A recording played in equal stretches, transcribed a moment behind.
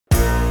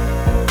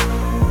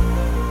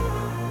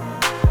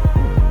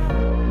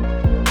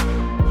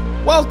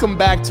Welcome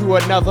back to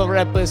another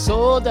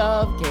episode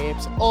of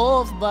Caps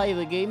Off by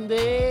the Game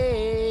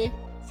Day.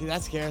 See,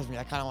 that scares me.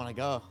 I kind of want to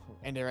go.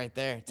 End it right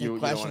there. Take You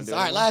don't wanna questions. do All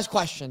it right, anymore? last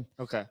question.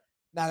 Okay.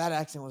 Now, that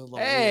accent was a little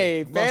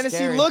Hey, weird. A little fantasy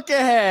scary. look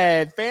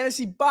ahead.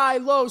 Fantasy buy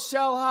low,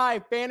 sell high.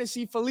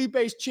 Fantasy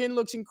Felipe's chin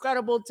looks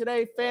incredible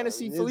today.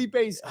 Fantasy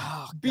Felipe's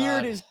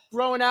beard is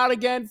growing out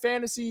again.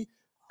 Fantasy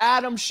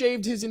Adam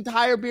shaved his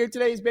entire beard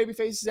today. His baby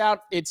face is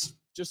out. It's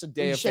just a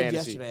day You of shaved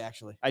fantasy. yesterday,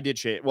 actually. I did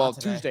shave. Well,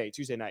 today.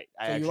 Tuesday night.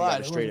 I So actually you got lied. a It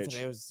wasn't straight edge.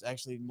 today. It was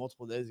actually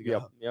multiple days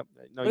ago. Yep.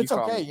 No, But you it's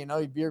caught okay. me. You know,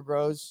 your beard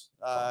grows.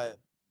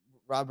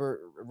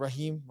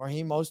 Raheem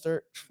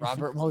Mostert,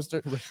 Robert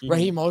Mostert,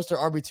 Raheem Mostert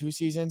RB2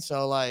 season.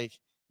 So, like,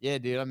 yeah,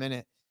 dude, I'm in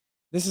it.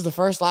 This is the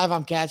first live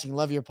I'm catching.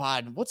 Love your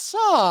pod. What's up?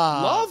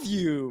 Love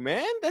you,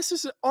 man. This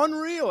is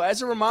unreal.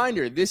 As a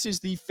reminder, this is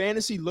the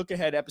fantasy look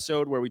ahead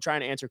episode where we try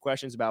and answer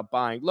questions about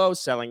buying low,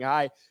 selling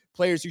high,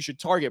 players you should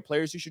target,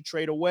 players you should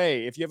trade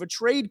away. If you have a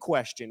trade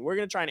question, we're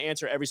going to try and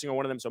answer every single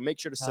one of them. So make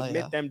sure to Hell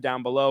submit yeah. them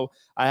down below.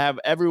 I have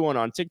everyone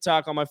on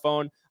TikTok on my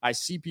phone. I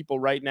see people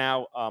right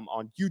now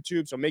on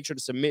YouTube. So make sure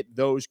to submit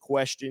those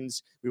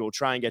questions. We will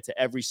try and get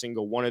to every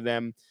single one of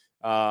them.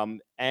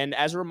 And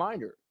as a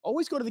reminder,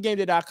 always go to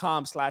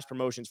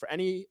thegameday.com/promotions for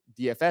any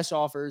DFS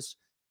offers.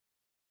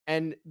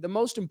 And the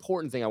most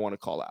important thing I want to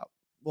call out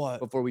What?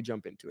 before we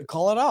jump into You it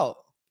call it out.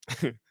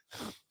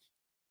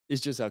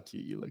 is just how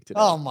cute you look today.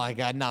 Oh, my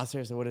God. No,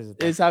 seriously. What is it?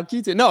 It's how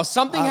cute. No,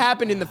 something Uh,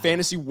 happened in the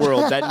fantasy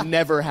world that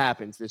never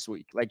happens this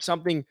week. Like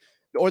something,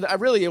 or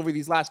really over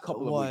these last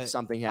couple of What? weeks,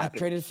 something I happened.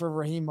 traded for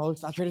Raheem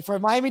Mostert. I traded for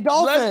Miami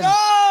Dolphins. Let's go.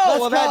 Let's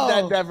Well,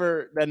 go.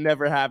 that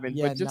never happened.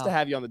 Yeah, but just to no.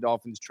 have you on the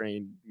Dolphins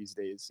train these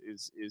days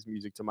is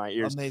music to my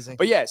ears. Amazing.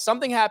 But yeah,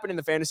 something happened in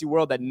the fantasy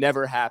world that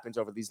never happens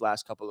over these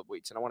last couple of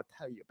weeks, and I want to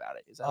tell you about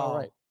it. Is that all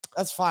right?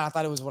 That's fine. I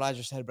thought it was what I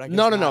just said, but I guess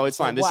No, not. it's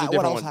So fine. This is a what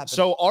different else one. happened?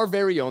 So our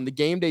very own, the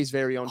Game Day's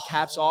very own,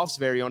 Caps Off's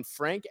very own,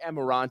 Frank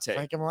Amarante,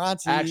 Frank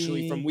Amarante.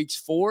 actually from weeks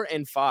 4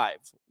 and 5,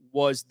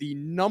 was the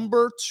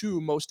number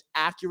 2 most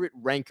accurate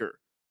ranker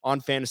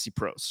on Fantasy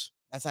Pros.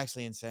 That's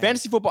actually insane.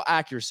 Fantasy football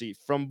accuracy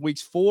from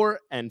weeks 4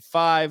 and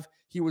 5.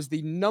 He was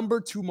the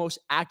number 2 most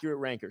accurate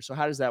ranker. So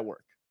how does that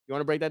work? You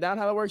want to break that down?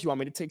 How that works? You want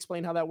me to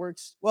explain how that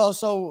works? Well,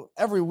 so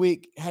every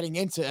week, heading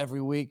into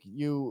every week,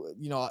 you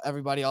know,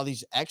 everybody, all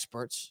these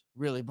experts,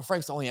 really, but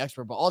Frank's the only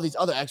expert, but all these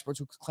other experts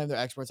who claim they're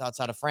experts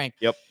outside of Frank,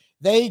 Yep.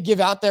 they give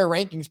out their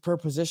rankings per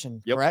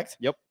position, correct?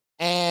 Yep.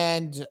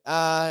 And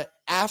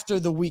after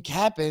the week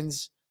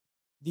happens,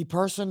 the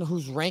person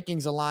whose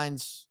rankings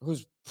aligns,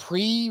 whose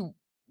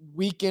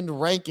pre-weekend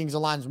rankings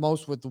aligns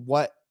most with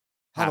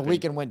how the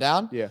weekend went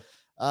down. Yeah.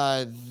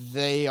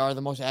 They are the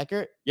most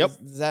accurate. Yep.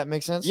 Does that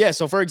make sense? Yeah.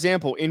 So, for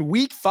example, in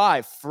week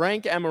 5,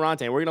 Frank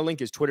Amarante, and we're going to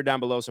link his Twitter down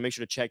below. So make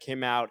sure to check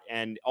him out.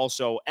 And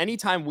also,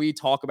 anytime we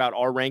talk about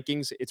our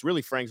rankings, it's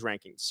really Frank's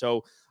rankings.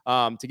 So,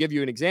 to give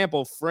you an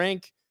example,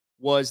 Frank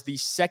was the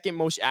second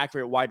most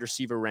accurate wide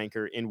receiver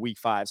ranker in week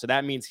 5. So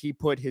that means he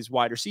put his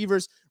wide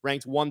receivers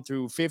ranked 1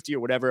 through 50 or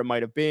whatever it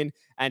might have been.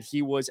 And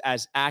he was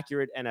as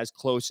accurate and as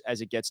close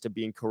as it gets to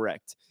being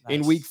correct. Nice.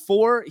 In week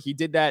 4, he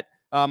did that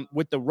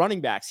with the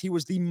running backs. He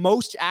was the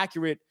most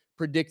accurate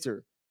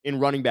predictor in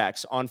running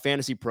backs on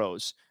Fantasy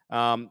Pros.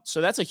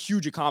 So that's a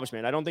huge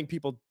accomplishment. I don't think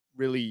people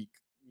really,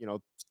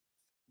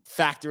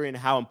 factor in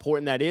how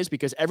important that is,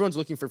 because everyone's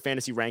looking for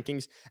fantasy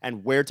rankings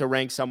and where to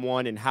rank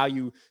someone and how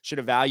you should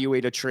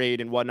evaluate a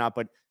trade and whatnot.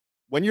 But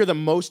when you're the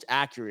most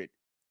accurate,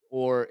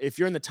 or if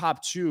you're in the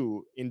top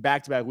 2 in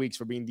back-to-back weeks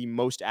for being the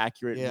most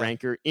accurate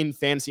ranker in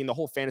fantasy, in the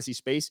whole fantasy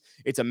space,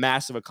 it's a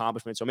massive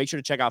accomplishment. So make sure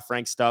to check out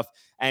Frank's stuff.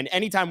 And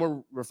anytime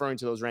we're referring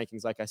to those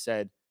rankings, like I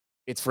said,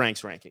 it's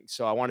Frank's rankings.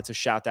 So I wanted to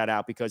shout that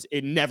out because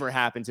it never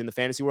happens in the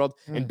fantasy world.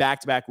 In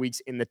back-to-back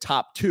weeks in the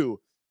top 2,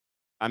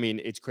 I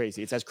mean, it's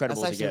crazy. It's as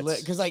credible as it gets.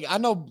 Because, like, I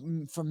know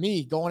for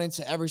me, going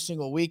into every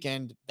single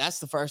weekend, that's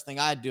the first thing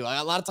I do.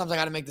 A lot of times I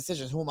got to make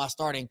decisions. Who am I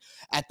starting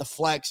at the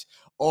flex?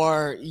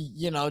 Or,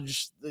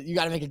 just you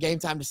got to make a game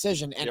time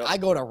decision. And I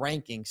go to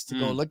rankings to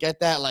go look at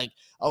that. Like,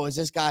 oh, is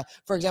this guy,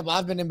 for example,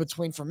 I've been in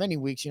between for many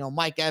weeks,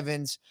 Mike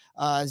Evans,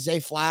 Zay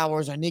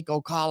Flowers, or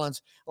Nico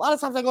Collins. A lot of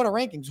times I go to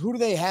rankings. Who do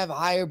they have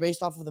higher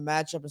based off of the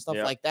matchup and stuff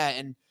like that?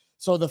 And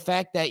so the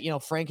fact that,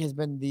 Frank has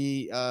been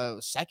the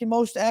second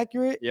most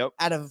accurate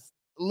out of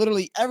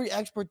literally every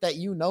expert that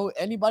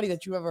anybody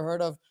that you ever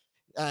heard of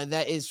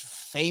that is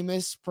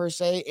famous per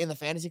se in the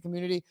fantasy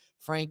community,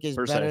 Frank is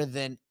better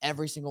than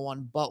every single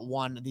one but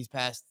one these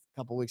past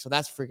couple weeks. So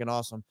that's freaking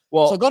awesome.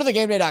 Well, so go to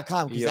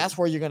thegameday.com because that's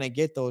where you're going to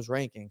get those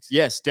rankings.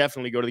 Yes,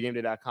 definitely go to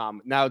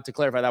thegameday.com. Now, to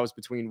clarify, that was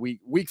between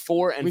week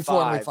 4 and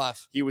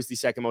 5. He was the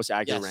second most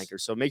accurate ranker.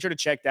 So make sure to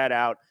check that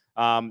out.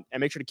 And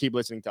make sure to keep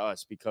listening to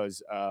us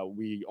because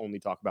we only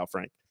talk about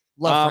Frank.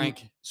 Love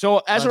Frank.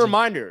 So as a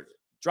reminder,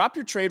 drop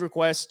your trade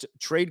request,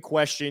 trade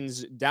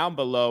questions down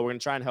below. We're going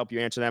to try and help you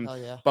answer them.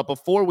 But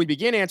before we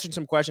begin answering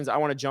some questions, I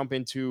want to jump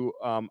into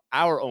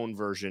our own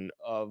version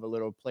of a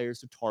little players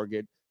to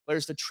target,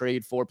 players to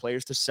trade for,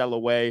 players to sell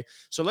away.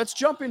 So let's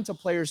jump into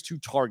players to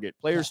target,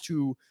 players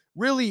to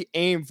really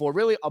aim for,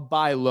 really a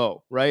buy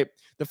low, right?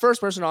 The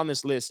first person on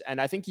this list, and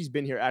I think he's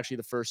been here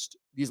actually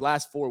these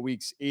last 4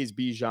 weeks, is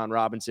Bijan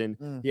Robinson.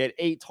 Mm. He had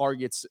 8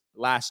 targets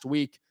last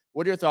week.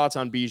 What are your thoughts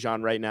on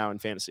Bijan right now in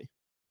fantasy?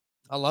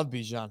 I love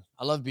Bijan.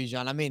 I love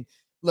Bijan. I mean,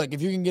 look,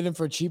 if you can get him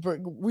for cheaper,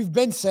 we've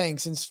been saying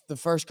since the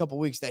first couple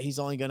weeks that his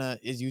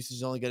usage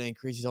is only gonna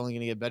increase. He's only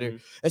gonna get better.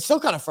 Mhm. It's still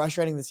kind of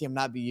frustrating to see him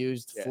not be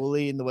used Yeah.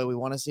 fully in the way we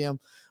want to see him.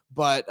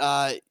 But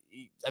I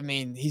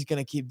mean, he's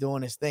gonna keep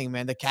doing his thing,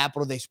 man. The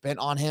capital they spent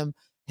on him,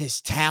 his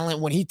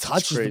talent when he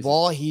touches the crazy.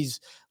 ball, he's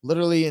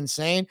literally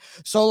insane.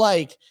 So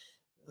like,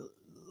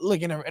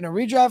 look in a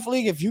redraft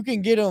league, if you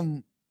can get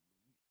him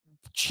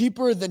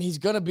cheaper than he's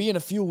gonna be in a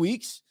few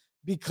weeks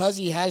because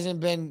he hasn't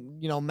been,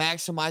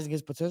 maximizing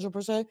his potential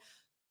per se.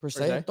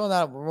 se. I'm throwing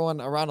that one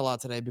around a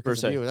lot today Per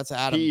because of se. you. That's an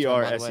Adam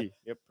term, by the way. PERSE.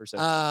 Yep, per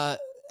se.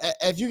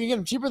 If you can get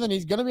him cheaper than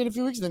he's gonna be in a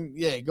few weeks, then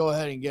yeah, go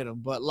ahead and get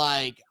him. But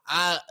like,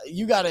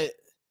 you gotta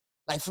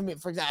like for me,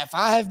 for example, if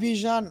I have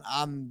Bijan,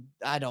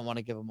 I don't want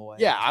to give him away.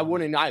 Yeah, I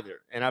wouldn't either.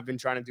 And I've been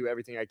trying to do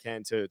everything I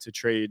can to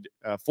trade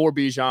for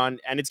Bijan,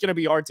 and it's going to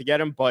be hard to get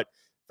him. But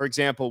for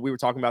example, we were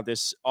talking about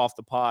this off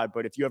the pod.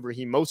 But if you have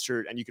Raheem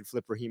Mostert and you could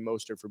flip Raheem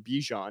Mostert for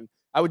Bijan,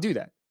 I would do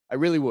that. I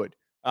really would.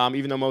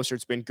 Even though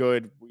Mostert's been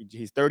good,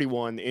 he's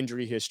 31, the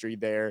injury history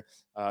there.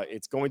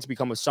 It's going to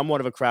become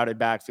somewhat of a crowded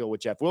backfield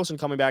with Jeff Wilson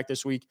coming back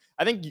this week.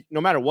 I think no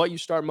matter what, you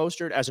start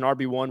Mostert as an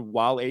RB1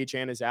 while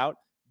Achane is out.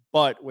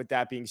 But with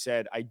that being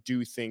said, I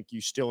do think you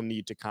still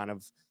need to kind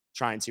of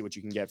try and see what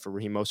you can get for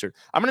Raheem Mostert.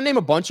 I'm going to name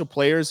a bunch of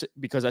players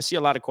because I see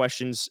a lot of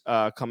questions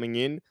coming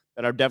in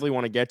that I definitely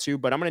want to get to.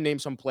 But I'm going to name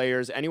some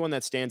players. Anyone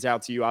that stands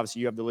out to you,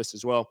 obviously you have the list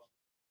as well.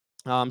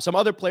 Some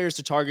other players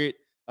to target,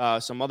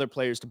 some other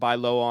players to buy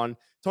low on.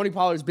 Tony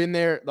Pollard's been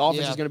there. The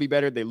offense is going to be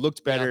better. They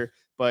looked better,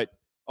 but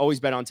always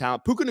bet on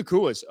talent. Puka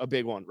Nakua's a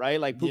big one, right?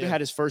 Like Puka had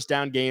his first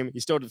down game.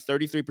 He still had a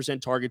 33%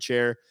 target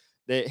share.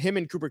 Him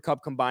and Cooper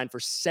Kupp combined for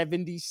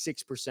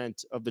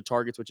 76% of the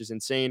targets, which is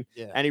insane.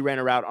 Yeah. And he ran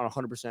a route on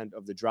 100%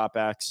 of the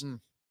dropbacks.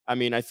 I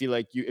mean, I feel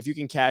like if you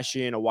can cash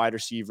in a wide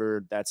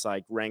receiver that's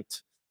like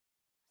ranked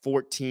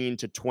 14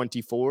 to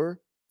 24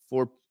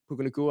 for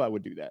Puka Nacua, I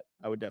would do that.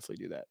 I would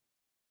definitely do that.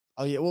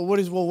 Oh yeah. Well, what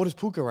is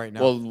Puka right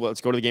now? Well, let's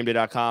go to the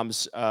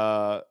gameday.coms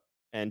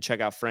and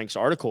check out Frank's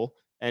article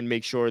and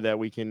make sure that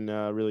we can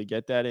really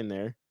get that in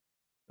there.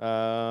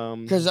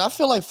 Because I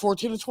feel like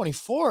 14 to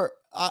 24.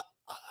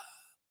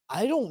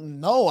 I don't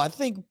know. I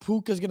think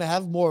Puka's gonna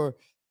have more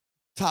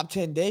top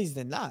 10 days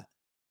than not.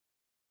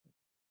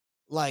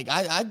 Like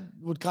I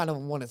would kind of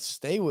want to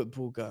stay with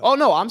Puka. Oh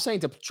no, I'm saying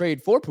to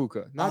trade for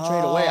Puka, not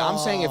trade away. I'm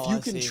saying if you I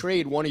can see.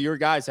 trade one of your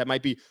guys that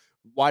might be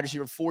wide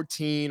receiver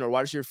 14 or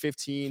wide receiver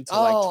 15 to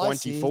I like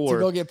see. 24. To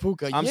go get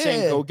Puka. I'm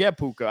saying go get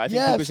Puka. I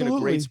think Puka's in a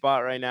absolutely. great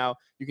spot right now.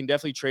 You can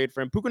definitely trade for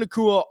him. Puka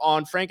Nacua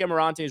on Frank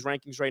Amarante's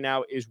rankings right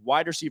now is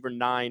wide receiver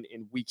 9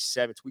 in week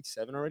 7. It's week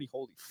 7 already.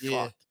 Holy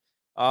fuck.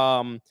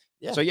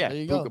 Yeah. So yeah, there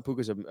you go.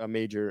 Puka's a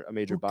major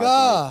Puka.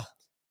 buy.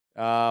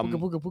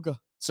 Puka.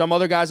 Some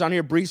other guys on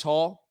here, Breece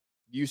Hall.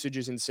 Usage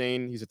is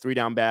insane. He's a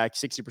 3-down back,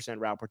 60%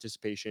 route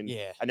participation.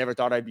 Yeah. I never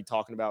thought I'd be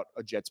talking about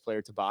a Jets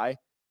player to buy.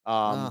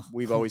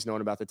 We've always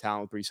known about the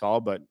talent with Breece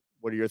Hall, but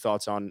what are your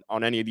thoughts on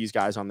any of these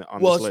guys on this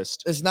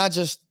list? It's not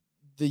just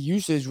the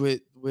usage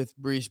with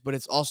Breece, but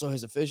it's also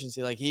his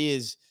efficiency. Like he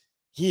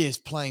is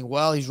playing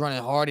well. He's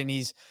running hard, and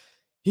he's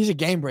a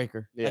game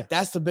breaker. Yeah. Like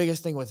that's the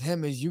biggest thing with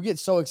him is you get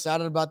so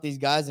excited about these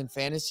guys in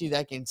fantasy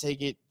that can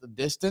take it the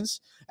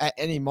distance at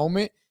any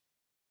moment.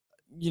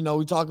 We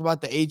talk about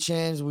the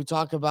Achans. We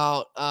talk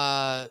about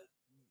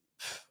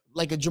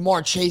like a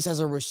Jamar Chase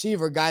as a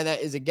receiver, guy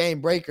that is a game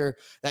breaker,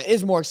 that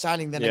is more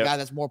exciting than a guy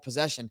that's more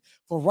possession.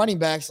 For running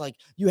backs, like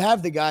you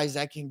have the guys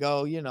that can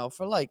go,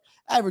 for like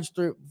average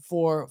 3,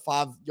 4,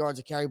 5 yards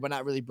a carry, but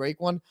not really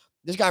break one.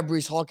 This guy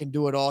Breece Hall can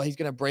do it all. He's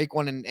gonna break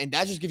one, and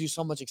that just gives you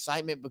so much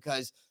excitement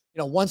because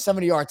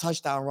 170-yard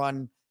touchdown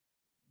run.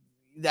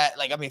 That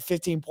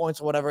 15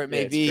 points or whatever it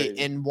may be crazy.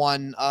 in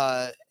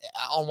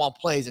on one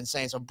play is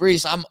insane. So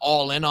Breece, I'm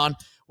all in on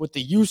with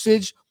the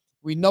usage.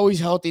 We know he's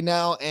healthy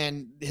now,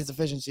 and his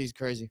efficiency is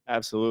crazy.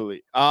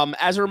 Absolutely.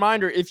 As a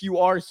reminder, if you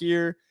are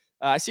here,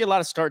 I see a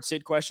lot of start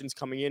sit questions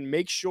coming in.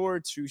 Make sure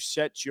to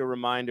set your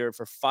reminder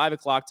for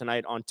 5:00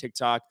 tonight on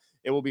TikTok.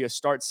 It will be a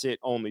start sit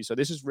only. So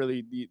this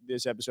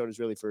episode is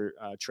really for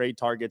trade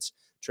targets,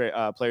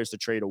 players to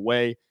trade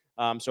away.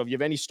 So if you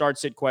have any start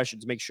sit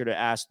questions, make sure to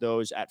ask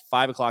those at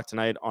 5:00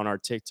 tonight on our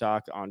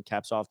TikTok, on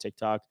Caps Off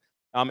TikTok.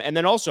 And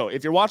then also,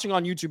 if you're watching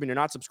on YouTube and you're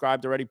not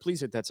subscribed already,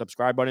 please hit that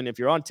subscribe button. If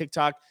you're on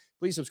TikTok,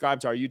 please subscribe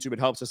to our YouTube. It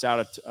helps us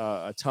out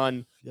a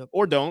ton. Yep.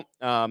 Or don't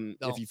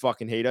if you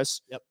fucking hate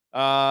us. Yep.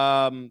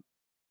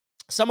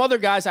 Some other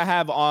guys I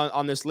have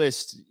on this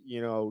list,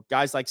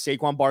 guys like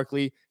Saquon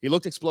Barkley. He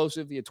looked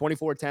explosive. He had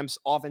 24 attempts.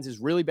 Offense is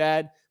really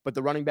bad, but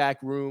the running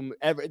back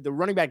the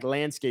running back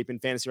landscape in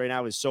fantasy right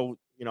now is so,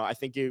 I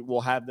think it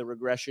will have the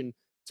regression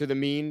to the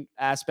mean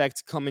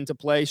aspect come into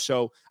play.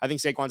 So I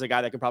think Saquon's a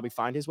guy that could probably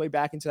find his way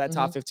back into that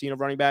top 15 of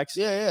running backs.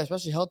 Yeah,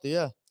 especially healthy,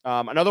 yeah.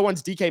 Another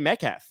one's DK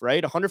Metcalf,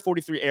 right?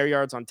 143 air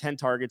yards on 10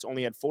 targets,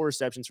 only had 4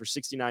 receptions for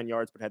 69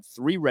 yards, but had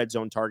 3 red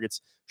zone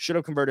targets. Should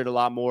have converted a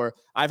lot more.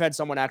 I've had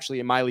someone actually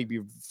in my league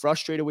be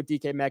frustrated with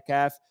DK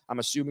Metcalf. I'm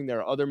assuming there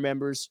are other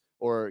members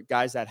or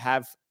guys that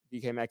have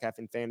DK Metcalf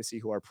in fantasy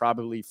who are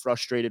probably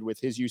frustrated with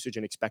his usage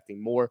and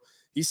expecting more.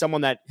 He's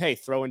someone that, hey,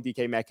 throw in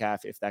DK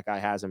Metcalf if that guy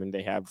has him and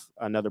they have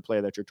another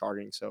player that you're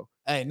targeting. So,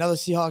 hey, another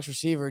Seahawks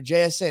receiver,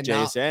 JSN.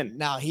 JSN.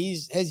 Now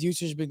his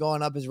usage has been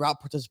going up, his route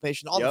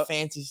participation, all the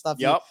fancy stuff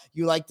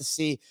you like to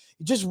see.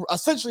 He just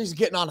essentially he's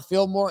getting on the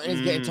field more and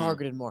he's getting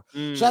targeted more.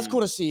 So that's cool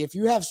to see. If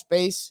you have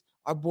space,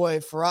 our boy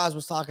Faraz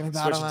was talking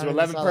about switching to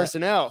 11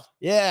 personnel.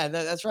 Yeah,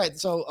 that's right.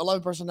 So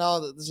 11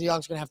 personnel. The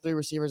Seahawks going to have 3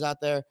 receivers out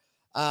there,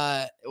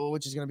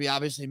 which is going to be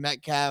obviously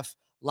Metcalf,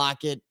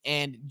 Lockett,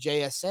 and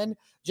JSN.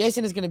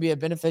 Jason is going to be a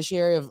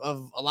beneficiary of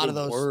a lot of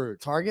those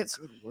targets.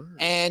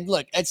 And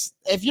look, it's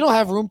if you don't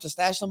have room to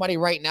stash somebody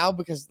right now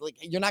because like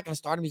you're not going to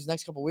start him these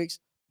next couple weeks,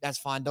 that's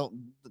fine. Don't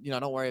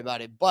worry about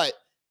it. But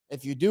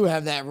if you do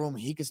have that room,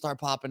 he could start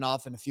popping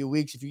off in a few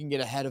weeks. If you can get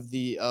ahead of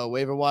the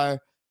waiver wire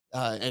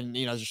and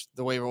just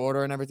the waiver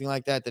order and everything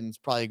like that, then it's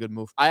probably a good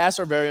move. I asked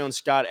our very own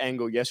Scott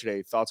Engel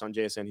yesterday thoughts on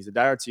JSN. He's a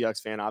diehard Seahawks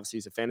fan. Obviously,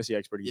 he's a fantasy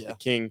expert. He's the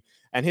king.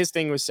 And his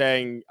thing was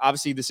saying,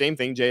 obviously, the same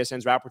thing.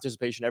 JSN's route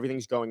participation,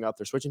 everything's going up.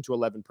 They're switching to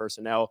 11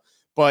 personnel.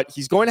 But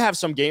he's going to have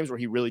some games where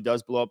he really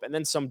does blow up and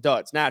then some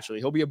duds. Naturally,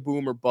 he'll be a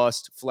boom or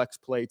bust, flex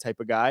play type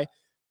of guy.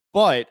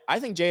 But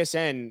I think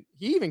JSN,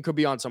 he even could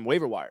be on some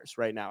waiver wires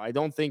right now. I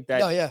don't think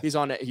that he's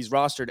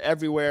rostered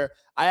everywhere.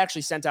 I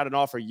actually sent out an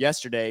offer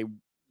yesterday.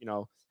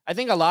 I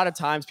think a lot of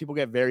times people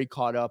get very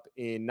caught up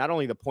in not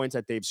only the points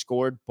that they've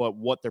scored, but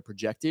what they're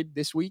projected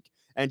this week.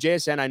 And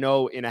JSN, I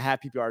know in a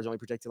half PPR is only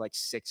projected like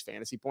 6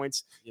 fantasy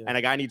points. And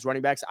a guy needs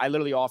running backs. I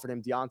literally offered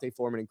him Deontay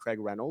Foreman and Craig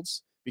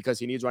Reynolds because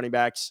he needs running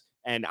backs.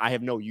 And I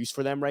have no use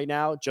for them right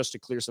now just to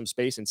clear some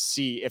space and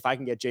see if I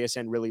can get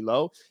JSN really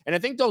low. And I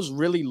think those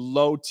really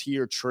low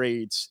tier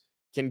trades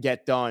can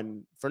get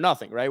done for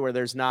nothing, right? Where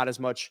there's not as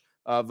much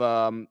of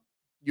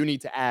you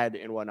need to add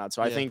and whatnot.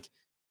 So I think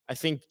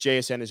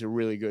JSN is a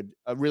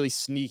really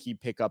sneaky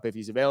pickup if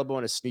he's available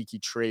and a sneaky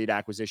trade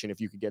acquisition if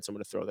you could get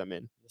someone to throw them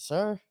in. Yes,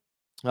 sir.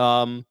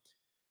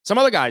 Some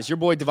other guys, your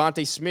boy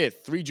Devontae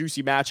Smith, 3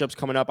 juicy matchups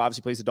coming up.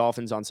 Obviously plays the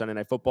Dolphins on Sunday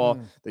Night Football.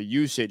 The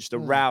usage, the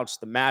routes,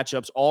 the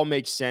matchups all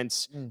make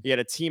sense. He had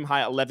a team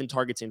high 11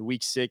 targets in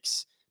week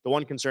 6. The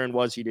one concern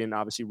was he didn't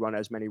obviously run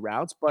as many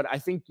routes, but I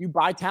think you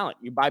buy talent,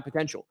 you buy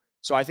potential.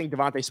 So I think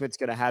Devontae Smith's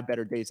going to have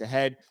better days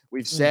ahead.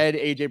 We've said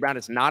A.J. Brown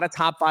is not a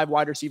top 5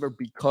 wide receiver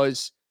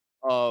because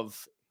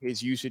of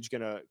his usage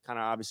going to kind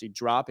of obviously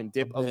drop and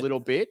dip a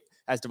little bit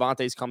as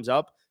Devontae's comes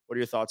up. What are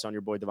your thoughts on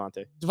your boy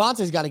Devontae?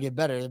 Devontae's got to get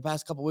better. The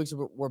past couple weeks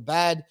were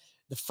bad.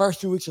 The first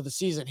 2 weeks of the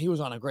season, he was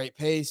on a great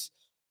pace.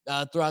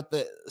 Throughout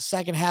the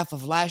second half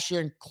of last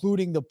year,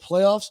 including the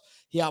playoffs,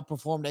 he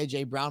outperformed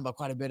A.J. Brown by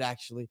quite a bit,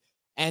 actually.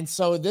 And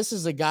so this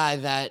is a guy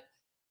that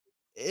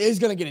is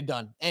going to get it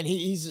done. And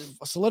he's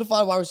a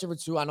solidified wide receiver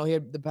 2. I know he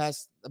had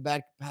a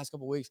bad past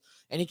couple weeks,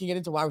 and he can get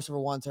into wide receiver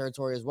 1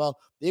 territory as well.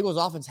 The Eagles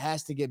offense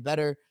has to get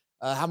better.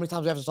 How many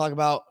times do we have to talk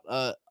about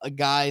a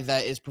guy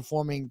that is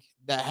performing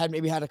that had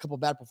maybe had a couple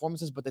bad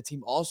performances, but the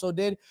team also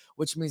did,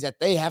 which means that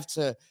they have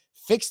to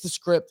fix the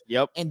script.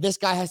 And this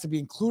guy has to be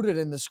included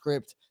in the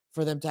script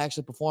for them to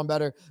actually perform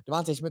better.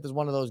 Devontae Smith is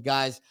one of those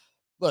guys.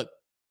 Look,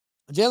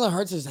 Jalen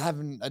Hurts is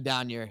having a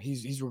down year.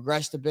 He's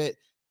regressed a bit.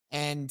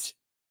 And,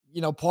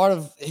 part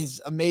of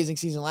his amazing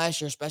season last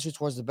year, especially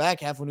towards the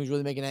back half when he was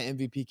really making that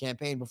MVP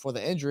campaign before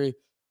the injury,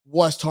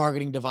 was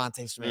targeting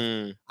Devontae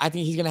Smith. I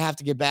think he's going to have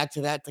to get back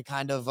to that to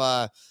kind of,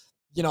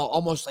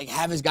 almost like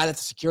have his guy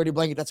that's a security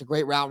blanket. That's a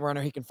great route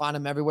runner. He can find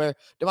him everywhere.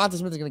 Devontae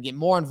Smith is going to get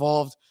more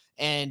involved.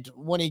 And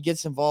when he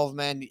gets involved,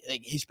 man,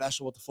 he's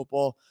special with the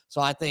football. So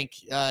I think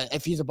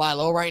if he's a buy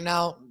low right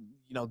now,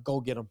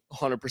 go get him.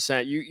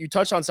 100%. You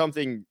touched on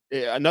something.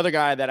 Another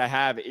guy that I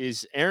have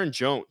is Aaron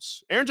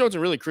Jones. Aaron Jones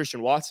and really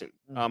Christian Watson.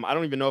 I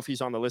don't even know if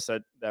he's on the list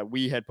that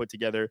we had put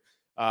together.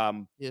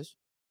 He is.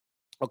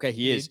 Okay,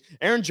 he is.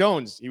 Aaron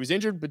Jones, he was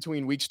injured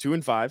between weeks 2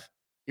 and 5.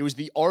 He was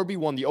the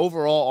RB1, the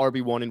overall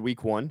RB1 in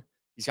week 1.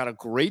 He's got a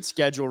great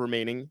schedule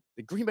remaining.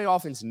 The Green Bay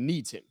offense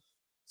needs him.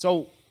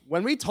 So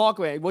when we talk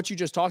about what you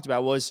just talked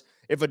about was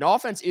if an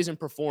offense isn't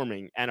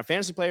performing and a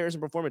fantasy player isn't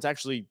performing, it's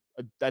actually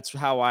that's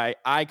how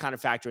I kind of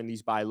factor in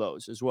these buy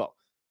lows as well.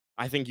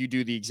 I think you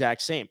do the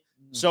exact same.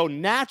 So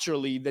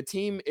naturally, the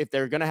team, if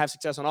they're going to have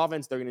success on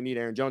offense, they're going to need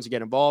Aaron Jones to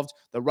get involved.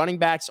 The running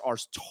backs are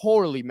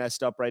totally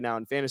messed up right now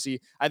in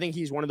fantasy. I think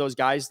he's one of those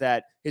guys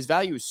that his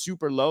value is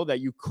super low that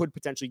you could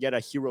potentially get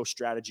a hero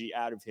strategy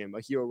out of him,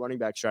 a hero running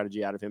back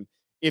strategy out of him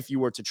if you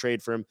were to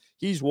trade for him.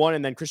 He's one,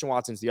 and then Christian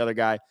Watson's the other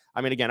guy.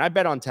 I mean, again, I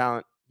bet on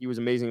talent. He was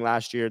amazing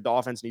last year. The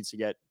offense needs to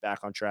get back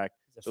on track.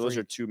 So those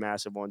are 2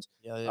 massive ones.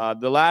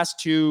 The last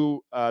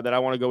 2 that I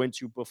want to go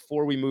into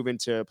before we move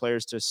into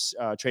players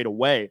to trade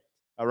away.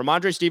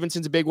 Ramondre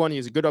Stevenson's a big one. He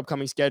has a good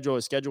upcoming schedule.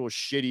 His schedule was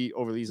shitty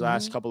over these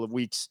last couple of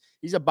weeks.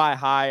 He's a buy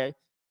high.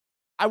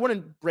 I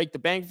wouldn't break the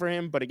bank for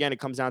him, but again, it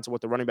comes down to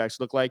what the running backs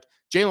look like.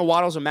 Jalen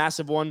Waddle's a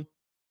massive one.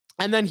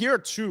 And then here are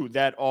two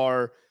that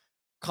are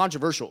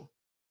controversial.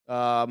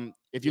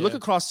 If you look Yeah.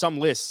 across some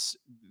lists,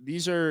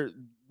 these are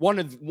one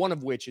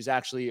of which is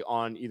actually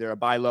on either a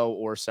buy low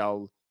or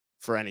sell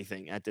for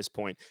anything at this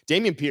point.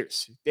 Dameon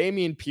Pierce.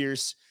 Dameon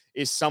Pierce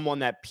is someone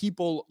that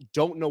people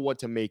don't know what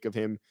to make of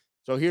him.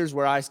 So here's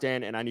where I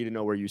stand, and I need to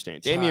know where you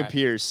stand. All Dameon right.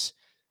 Pierce,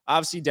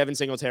 obviously Devin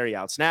Singletary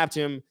outsnapped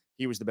him.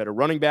 He was the better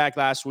running back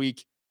last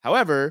week.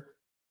 However,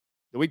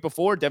 the week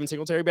before, Devin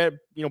Singletary,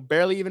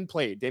 barely even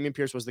played. Dameon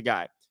Pierce was the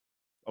guy.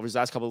 Over his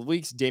last couple of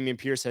weeks, Dameon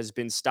Pierce has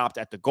been stopped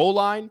at the goal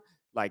line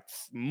like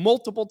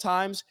multiple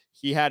times.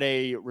 He had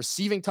a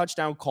receiving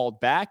touchdown called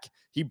back.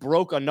 He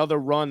broke another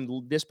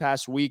run this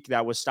past week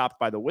that was stopped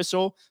by the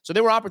whistle. So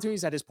there were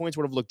opportunities that his points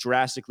would have looked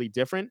drastically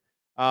different.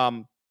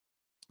 And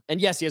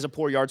yes, he has a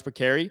poor yards per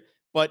carry,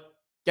 but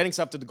getting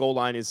stuff to the goal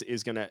line is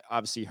going to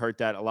obviously hurt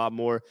that a lot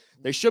more.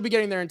 They should be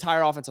getting their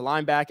entire offensive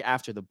line back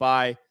after the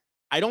bye.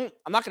 I'm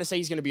not going to say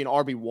he's going to be an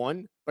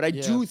RB1, but I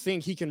Yeah. do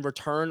think he can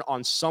return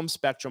on some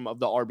spectrum of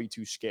the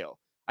RB2 scale.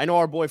 I know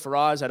our boy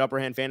Faraz at Upper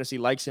Hand Fantasy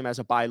likes him as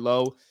a buy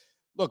low.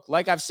 Look,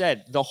 like I've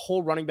said, the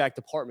whole running back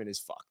department is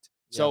fucked.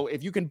 Yeah. So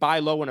if you can buy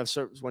low when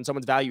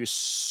someone's value is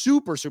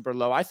super, super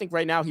low, I think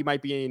right now he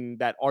might be in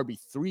that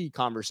RB3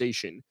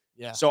 conversation.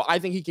 Yeah. So I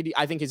think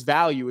his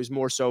value is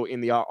more so in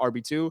the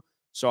RB2.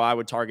 So I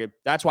would target.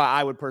 That's why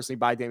I would personally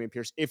buy Dameon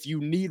Pierce if you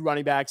need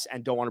running backs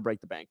and don't want to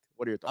break the bank.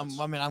 What are your thoughts?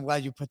 I'm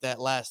glad you put that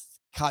last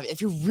caveat. If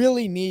you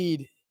really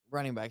need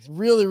running backs,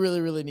 really,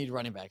 really, really need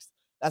running backs,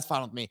 that's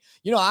fine with me.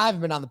 I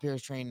haven't been on the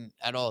Pierce train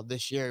at all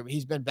this year.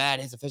 He's been bad.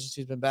 His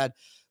efficiency's been bad.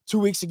 2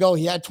 weeks ago,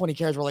 he had 20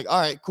 carries. We're like, all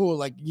right, cool.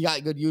 Like, you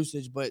got good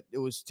usage, but it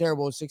was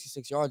terrible.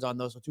 66 yards on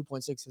those, so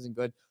 2.6 isn't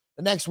good.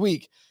 The next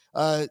week,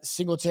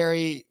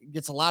 Singletary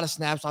gets a lot of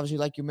snaps, obviously,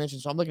 like you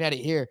mentioned. So I'm looking at it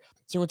here.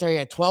 Singletary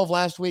had 12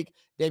 last week.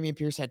 Dameon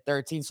Pierce had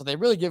 13. So they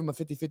really give him a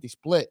 50-50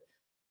 split.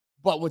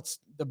 But what's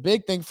the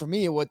big thing for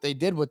me, what they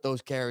did with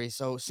those carries.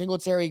 So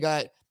Singletary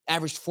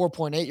averaged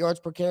 4.8 yards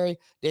per carry.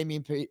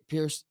 Dameon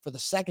Pierce for the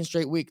second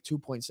straight week,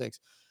 2.6.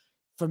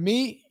 For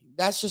me,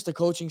 that's just the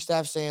coaching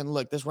staff saying,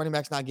 look, this running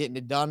back's not getting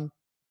it done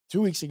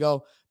 2 weeks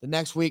ago. The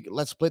next week,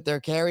 let's split their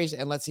carries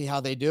and let's see how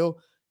they do.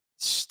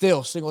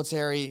 Still,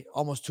 Singletary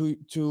almost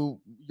two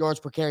yards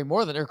per carry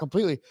more than, or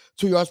completely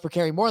 2 yards per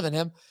carry more than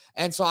him.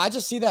 And so I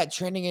just see that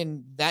trending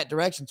in that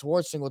direction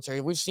towards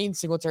Singletary. We've seen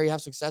Singletary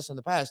have success in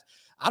the past.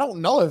 I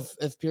don't know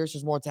if Pierce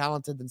is more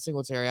talented than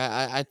Singletary.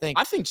 I think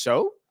I think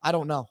so, I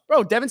don't know.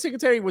 bro. Devin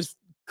Singletary was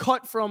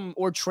cut from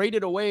or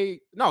traded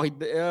away. No,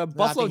 Buffalo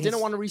think didn't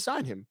his- want to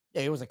re-sign him.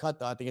 Yeah, he was a cut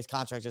though. I think his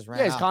contract just ran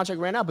Yeah, his out.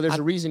 contract ran out, but there's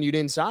a reason you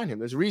didn't sign him.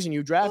 There's a reason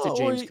you drafted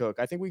Well, or James he- Cook.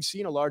 I think we've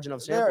seen a large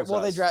enough They're- sample size.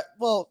 well, they draft.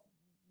 Well,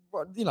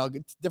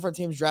 different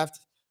teams draft.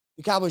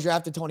 The Cowboys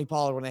drafted Tony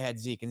Pollard when they had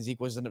Zeke, and Zeke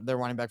was their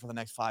running back for the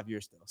next 5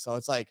 years still. So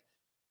it's like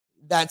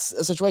that's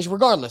a situation.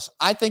 Regardless,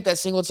 I think that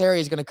Singletary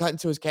is going to cut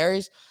into his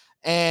carries,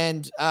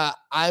 and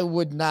I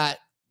would not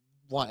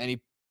want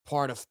any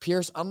part of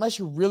Pierce unless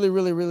you really,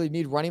 really, really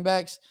need running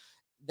backs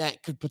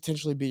that could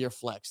potentially be your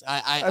flex.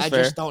 I That's just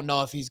fair. don't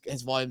know if his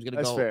volume's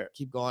going to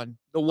keep going.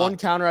 The one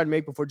counter I'd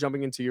make before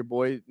jumping into your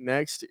boy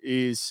next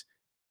is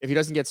if he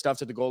doesn't get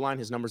stuffed at the goal line,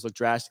 his numbers look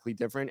drastically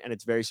different, and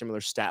it's very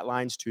similar stat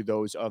lines to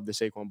those of the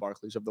Saquon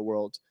Barkleys of the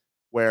world,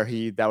 where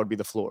that would be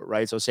the floor,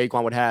 right? So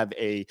Saquon would have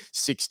a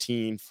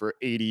 16 for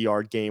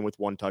 80-yard game with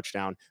one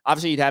touchdown.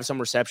 Obviously, he'd have some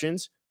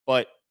receptions,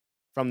 but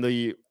from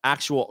the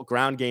actual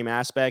ground game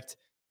aspect,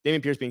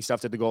 Dameon Pierce being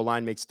stuffed at the goal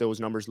line makes those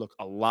numbers look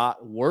a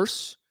lot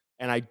worse.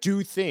 And I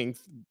do think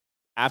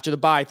after the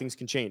bye, things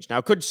can change. Now,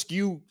 it could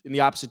skew in the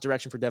opposite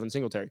direction for Devin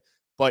Singletary,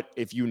 but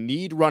if you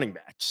need running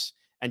backs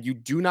and you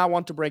do not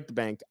want to break the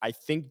bank, I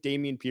think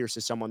Dameon Pierce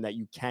is someone that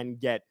you can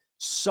get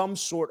some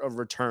sort of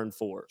return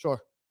for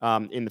Sure,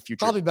 in the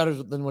future. probably better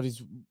than what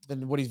he's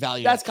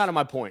valued. That's kind of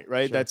my point,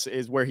 right? Sure. That's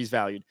is where he's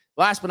valued.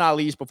 Last but not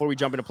least, before we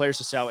jump into players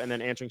to sell and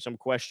then answering some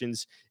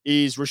questions,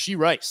 is Rashee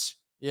Rice.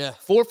 Yeah,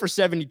 4 for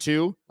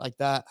 72. like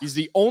that. He's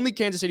the only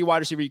Kansas City wide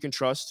receiver you can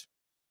trust.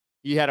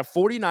 He had a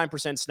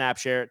 49% snap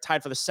share,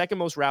 tied for the second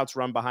most routes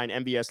run behind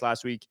MVS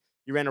last week.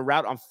 He ran a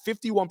route on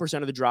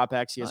 51% of the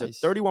dropbacks. He has Nice.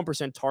 a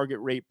 31% target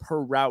rate per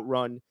route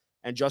run,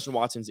 and Justin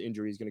Watson's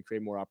injury is going to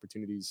create more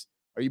opportunities.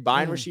 Are you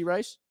buying Rashee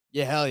Rice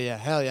Yeah, hell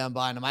yeah, I'm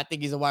buying him. I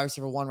think he's a wide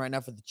receiver one right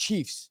now for the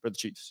Chiefs. for the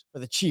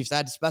Chiefs? I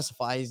had to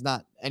specify he's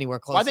not anywhere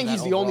close. Well, I think to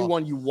he's that the only overall.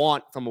 one you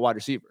want from a wide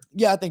receiver.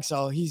 Yeah, I think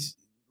so.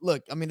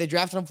 They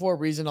drafted him for a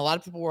reason. A lot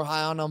of people were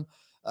high on him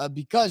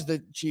because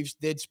the Chiefs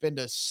did spend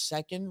a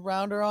second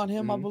rounder on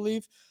him, I Mhm.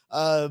 believe.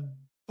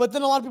 But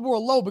then a lot of people were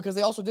low because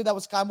they also did that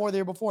with Sky Moore the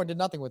year before and did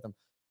nothing with him.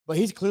 But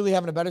he's clearly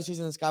having a better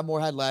season than Sky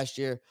Moore had last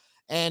year.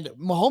 And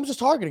Mahomes is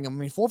targeting him. I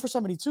mean, 4 for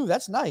 72.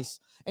 That's nice.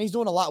 And he's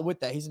doing a lot with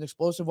that. He's an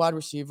explosive wide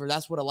receiver.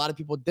 That's what a lot of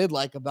people did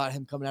like about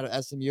him coming out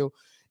of SMU.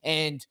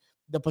 And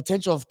the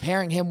potential of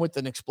pairing him with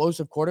an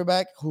explosive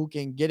quarterback who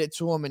can get it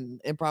to him in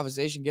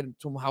improvisation, get it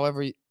to him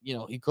however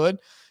he could,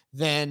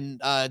 then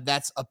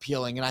that's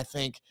appealing. And I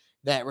think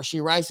that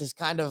Rashee Rice is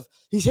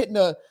he's hitting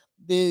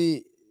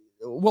the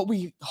what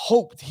we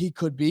hoped he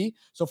could be.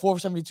 So 4 for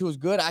 72 is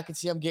good. I could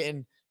see him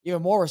getting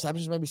even more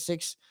receptions, maybe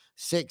six,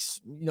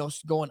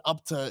 going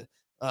up to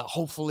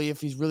hopefully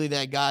if he's really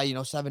that guy,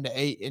 7 to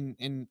 8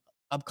 in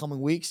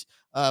upcoming weeks.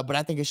 But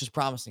I think it's just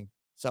promising.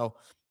 So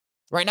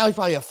right now he's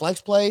probably a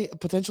flex play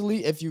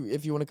potentially if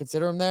you want to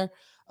consider him there.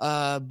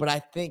 But I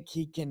think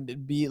he can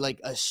be like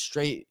a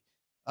straight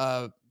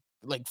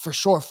like for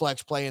sure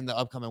flex play in the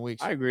upcoming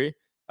weeks. I agree.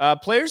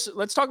 Players,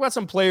 let's talk about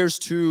some players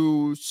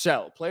to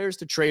sell, players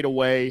to trade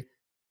away.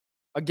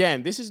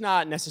 Again, this is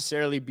not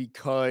necessarily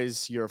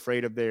because you're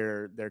afraid of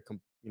their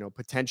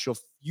potential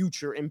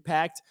future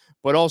impact,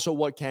 but also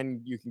what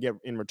you can get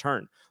in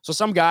return. So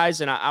some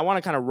guys, and I want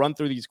to kind of run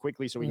through these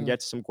quickly so we can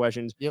get to some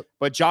questions. Yep.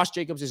 But Josh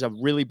Jacobs is a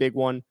really big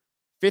one.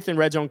 5th in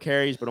red zone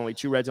carries, but only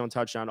 2 red zone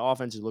touchdown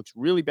offense. It looks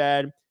really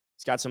bad.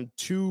 He's got some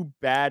 2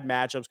 bad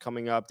matchups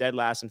coming up. Dead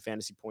last in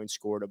fantasy points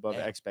scored above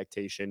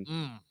expectation.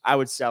 I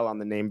would sell on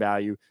the name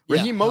value.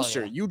 Raheem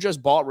Mostert, you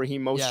just bought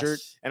Raheem Mostert.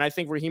 Yes. And I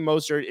think Raheem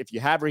Mostert, if you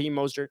have Raheem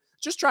Mostert,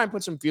 just try and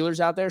put some feelers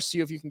out there. See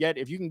if you can get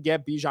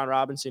Bijan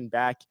Robinson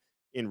back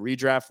in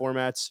redraft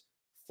formats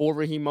for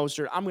Raheem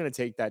Mostert. I'm going to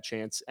take that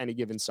chance any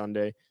given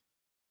Sunday.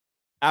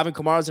 Alvin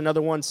Kamara is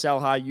another one. Sell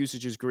high.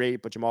 Usage is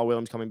great, but Jamal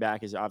Williams coming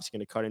back is obviously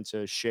going to cut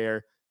into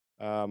share.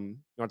 You want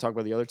to talk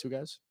about the other 2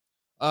 guys?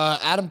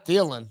 Adam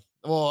Thielen.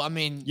 Well, I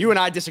mean, you and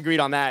I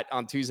disagreed on that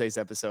on Tuesday's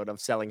episode of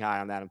selling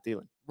high on Adam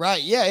Thielen.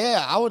 Right.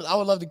 Yeah. I would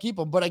love to keep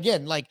him. But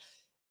again, like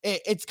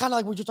it's kind of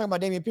like what you're talking about,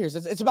 Dameon Pierce.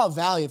 It's about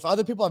value. If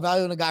other people are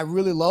valuing a guy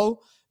really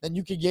low, then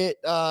you could get,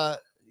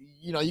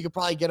 you could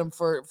probably get him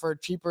for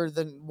cheaper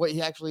than what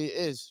he actually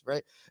is.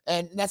 Right.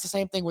 And that's the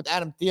same thing with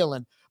Adam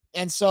Thielen.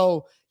 And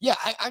so, yeah,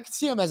 I can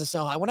see him as a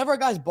sell high. Whenever a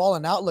guy's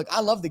balling out, look,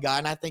 I love the guy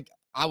and I think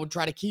I would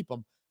try to keep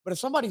him. But if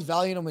somebody's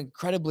valuing him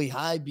incredibly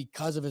high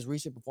because of his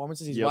recent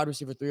performances, he's wide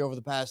receiver 3 over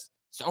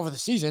the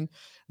season,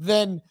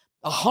 then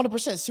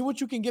 100% see what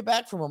you can get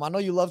back from him. I know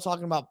you love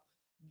talking about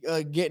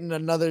getting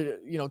another,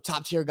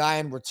 top tier guy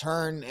in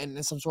return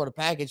and some sort of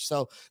package.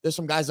 So there's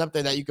some guys up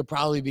there that you could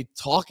probably be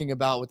talking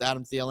about with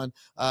Adam Thielen.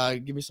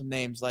 Give me some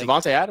names like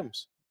Davante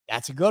Adams.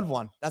 That's a good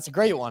one. That's a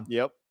great one.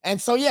 Yep. And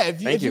so, yeah,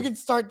 if you can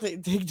start to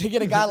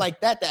get a guy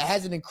like that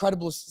has an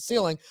incredible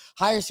ceiling,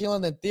 higher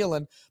ceiling than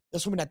Thielen,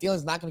 assuming that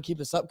Thielen's not going to keep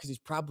this up because he's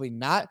probably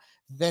not,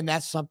 then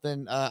that's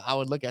something I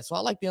would look at. So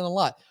I like Thielen a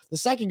lot. The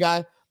second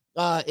guy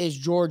is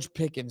George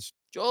Pickens.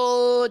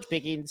 So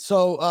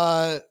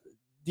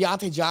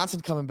Deontay Johnson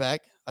coming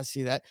back. I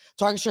see that.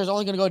 Target share is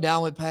only going to go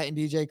down with Pat and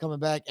DJ coming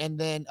back. And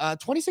then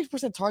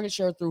 26% target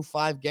share through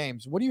 5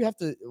 games. What do you have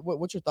to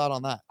what's your thought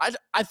on that?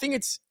 I think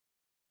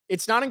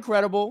it's not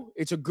incredible.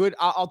 It's a good,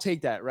 I'll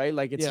take that, right?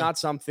 Like it's not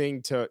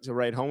something to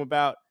write home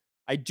about.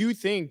 I do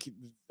think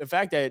the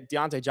fact that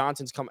Deontay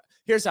Johnson's coming,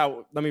 here's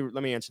how, let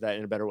me answer that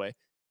in a better way.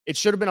 It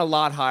should have been a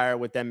lot higher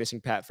with them missing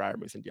Pat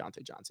Freiermuth and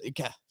Deontay Johnson.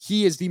 Okay.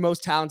 He is the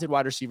most talented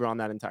wide receiver on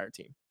that entire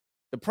team.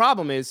 The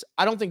problem is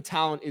I don't think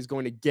talent is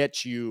going to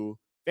get you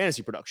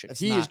fantasy production.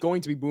 He is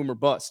going to be boom or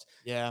bust.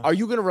 Yeah. Are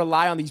you going to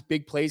rely on these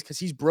big plays? Because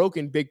he's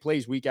broken big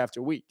plays week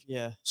after week.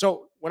 Yeah.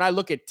 So when I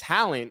look at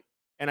talent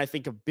and I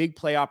think of big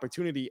play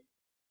opportunity,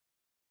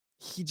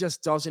 he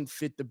just doesn't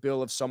fit the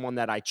bill of someone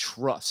that I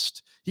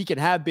trust. He can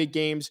have big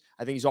games.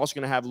 I think he's also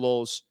going to have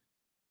lulls.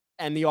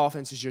 And the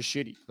offense is just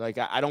shitty. Like,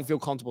 I don't feel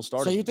comfortable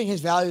starting. So you think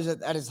his value is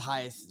at his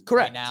highest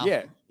Correct. right now?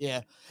 Yeah.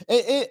 Yeah.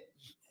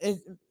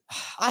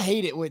 I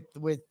hate it with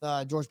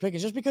George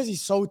Pickens just because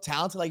he's so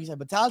talented, like you said.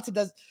 But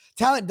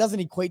talent doesn't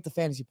equate to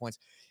fantasy points.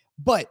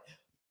 But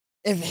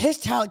if his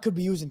talent could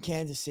be used in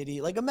Kansas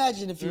City, like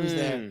imagine if he was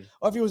there,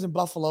 or if he was in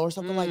Buffalo or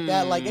something like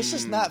that. Like it's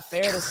just not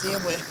fair to see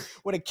him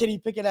with a Kenny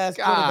Pickett ass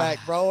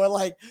quarterback, bro. Or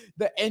like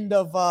the end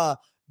of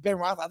Ben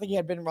Roethlisberger. I think he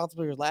had Ben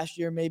Roethlisberger last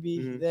year,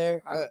 maybe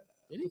there.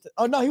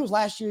 Oh no, he was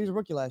last year. He was a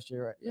rookie last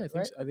year, right? Yeah, I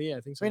think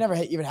so. So he never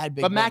even had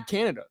big. But Matt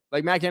Canada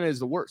is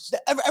the worst.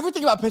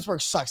 Everything about Pittsburgh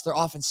sucks. Their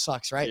offense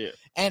sucks, right? Yeah.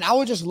 And I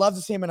would just love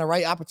to see him in a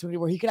right opportunity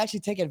where he could actually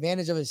take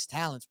advantage of his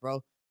talents,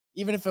 bro.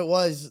 Even if it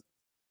was,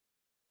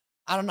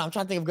 I don't know. I'm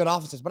trying to think of good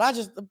offenses, but I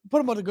just put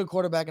him with a good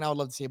quarterback, and I would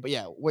love to see it. But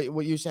yeah,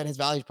 what you said, his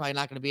value is probably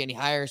not going to be any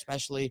higher,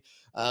 especially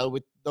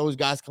with those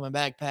guys coming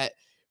back, Pat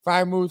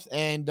Freiermuth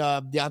and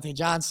Deontay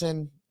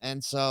Johnson,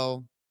 and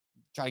so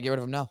try to get rid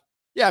of him now.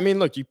 Yeah, I mean,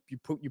 look, you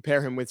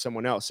pair him with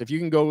someone else. If you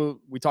can go,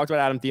 we talked about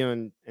Adam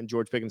Thielen and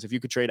George Pickens. If you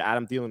could trade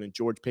Adam Thielen and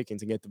George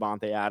Pickens and get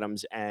Davante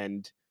Adams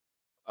and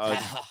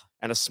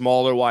a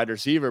smaller wide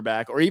receiver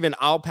back, or even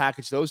I'll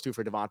package those 2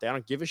 for Davante. I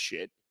don't give a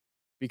shit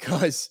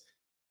because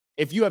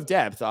if you have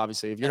depth,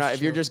 obviously, if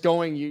you're just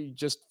going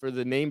just for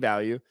the name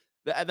value,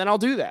 then I'll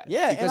do that.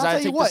 Yeah, because and I'll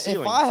tell you what,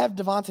 if I have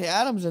Davante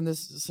Adams in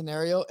this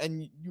scenario,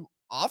 and you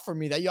offer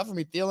me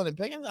Thielen and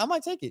Pickens, I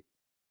might take it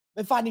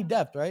if I need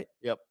depth, right?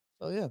 Yep.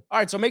 Oh, yeah. All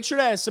right, so make sure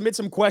to submit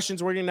some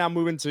questions. We're going to now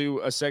move into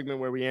a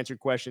segment where we answer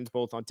questions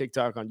both on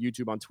TikTok, on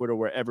YouTube, on Twitter,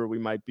 wherever we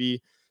might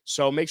be.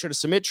 So make sure to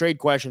submit trade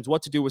questions,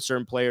 what to do with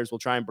certain players. We'll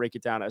try and break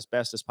it down as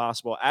best as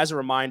possible. As a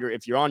reminder,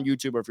 if you're on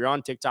YouTube or if you're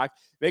on TikTok,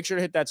 make sure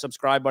to hit that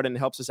subscribe button. It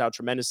helps us out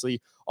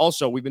tremendously.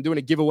 Also, we've been doing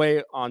a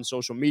giveaway on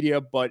social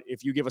media, but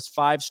if you give us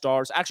 5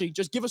 stars, actually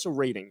just give us a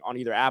rating on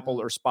either Apple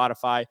or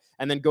Spotify,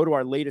 and then go to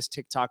our latest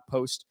TikTok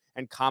post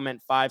and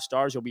comment 5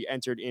 stars, you'll be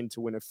entered in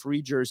to win a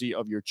free jersey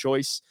of your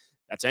choice.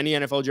 That's any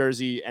NFL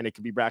jersey, and it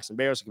could be Braxton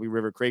Berrios, it could be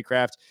River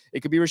Craycraft,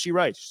 it could be Rashee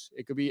Rice,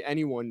 it could be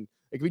anyone,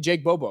 it could be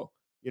Jake Bobo,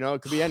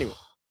 it could be anyone.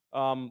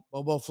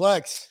 Bobo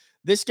Flex.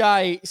 This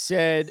guy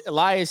said,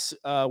 Elias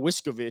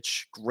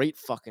Wiskovich, great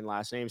fucking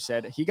last name,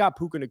 said he got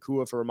Puka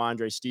Nacua for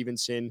Ramondre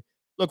Stevenson.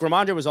 Look,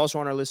 Ramondre was also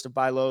on our list of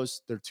buy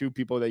lows. There are 2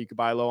 people that you could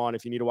buy low on.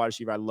 If you need a wide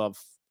receiver, I love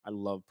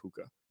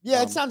Puka.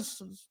 Yeah, it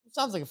sounds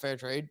like a fair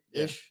trade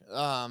ish.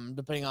 Yeah.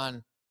 Depending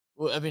on,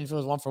 I mean, if it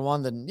was 1 for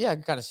 1, then yeah, I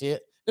can kind of see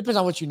it. Depends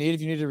on what you need.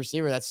 If you need a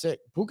receiver, that's sick.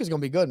 Puka's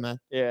gonna be good, man.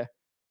 Yeah.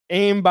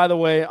 AIM, by the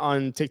way,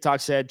 on TikTok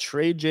said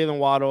trade Jalen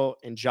Waddle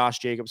and Josh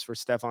Jacobs for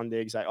Stephon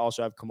Diggs. I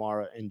also have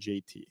Kamara and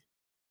JT.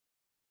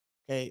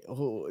 Okay.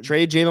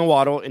 Trade Jalen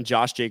Waddle and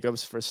Josh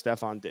Jacobs for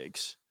Stephon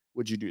Diggs.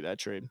 Would you do that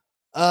trade?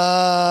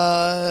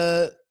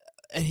 So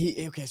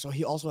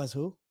he also has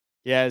who?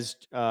 He has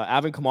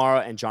Alvin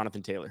Kamara and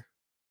Jonathan Taylor.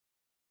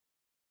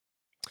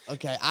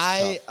 Okay.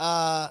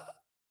 Well,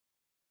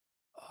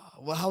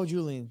 how would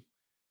you lean?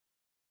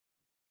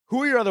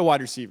 Who are your other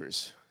wide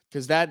receivers?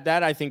 Because that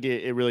I think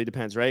it really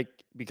depends, right?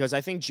 Because I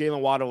think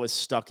Jalen Waddle is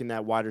stuck in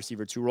that wide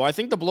receiver 2 role. I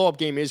think the blow-up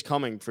game is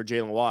coming for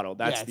Jalen Waddle.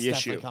 That's the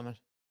issue. Coming.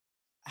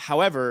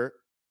 However,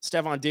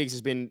 Stephon Diggs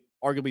has been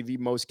arguably the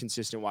most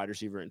consistent wide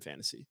receiver in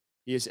fantasy.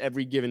 He has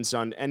any given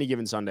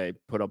Sunday,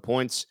 put up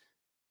points.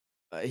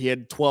 He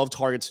had 12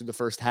 targets through the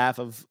first half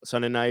of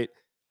Sunday night.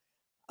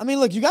 I mean,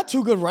 look, you got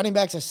 2 good running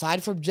backs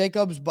aside from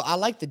Jacobs, but I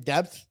like the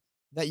depth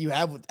that you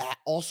have with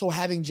also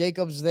having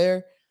Jacobs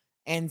there.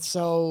 And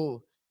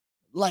so,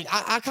 like,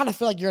 I kind of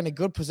feel like you're in a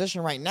good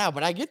position right now,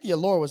 but I get the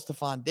allure with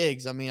Stephon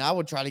Diggs. I mean, I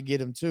would try to get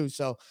him too.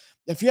 So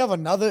if you have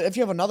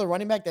another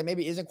running back that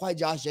maybe isn't quite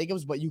Josh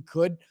Jacobs, but you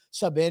could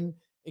sub in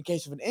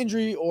case of an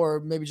injury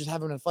or maybe just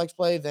have him in a flex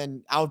play,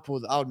 then I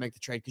would make the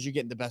trade because you're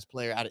getting the best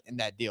player out in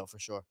that deal for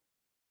sure.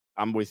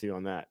 I'm with you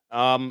on that.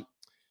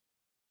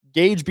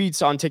 Gage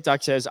Beats on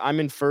TikTok says, I'm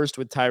in first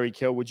with Tyreek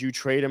Hill. Would you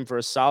trade him for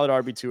a solid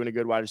RB2 and a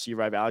good wide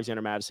receiver? I have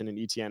Alexander Mattison and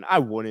ETN. I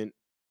wouldn't.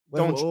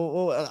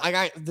 I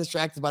got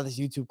distracted by this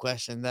YouTube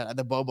question,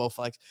 the Bobo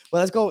Flex. But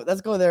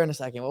let's go there in a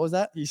second. What was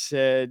that? He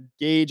said,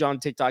 Gage on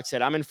TikTok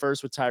said, I'm in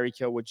first with Tyreek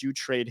Hill. Would you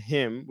trade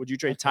him? Would you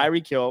trade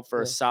Tyreek Hill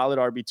for a solid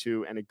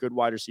RB2 and a good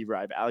wide receiver?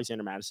 I have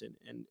Alexander Mattison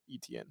and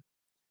ETN.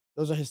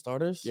 Those are his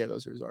starters? Yeah,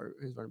 those are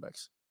his running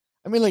backs.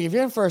 I mean, like, if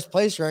you're in first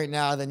place right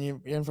now, then you're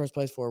in first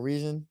place for a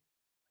reason.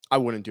 I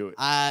wouldn't do it.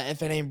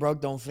 If it ain't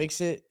broke, don't fix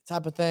it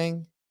type of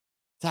thing.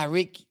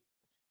 Tyreek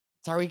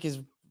is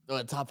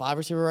the top 5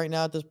 receiver right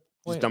now at this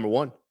point. He's number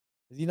 1.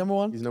 Is he number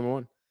 1? He's number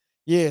 1.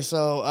 Yeah.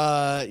 So,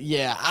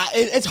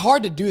 it's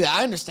hard to do that.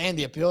 I understand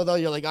the appeal though.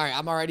 You're like, all right,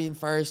 I'm already in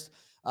first.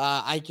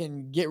 I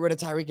can get rid of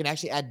Tyreek and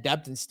actually add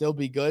depth and still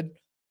be good.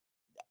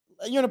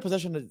 You're in a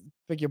position to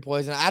pick your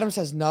poison. Adam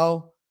says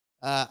no.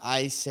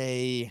 I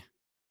say.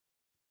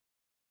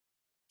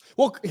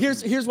 Well,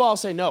 here's why I'll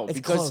say no. It's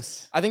because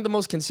close. I think the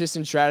most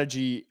consistent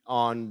strategy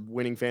on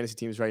winning fantasy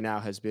teams right now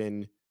has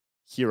been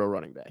hero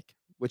running back,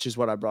 which is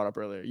what I brought up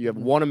earlier. You have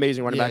one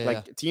amazing running back,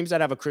 like teams that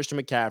have a Christian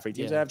McCaffrey,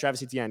 teams that have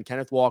Travis Etienne,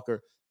 Kenneth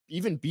Walker,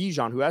 even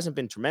Bijan, who hasn't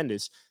been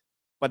tremendous,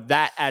 but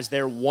that as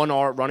their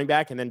 1R running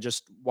back and then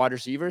just wide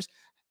receivers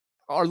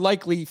are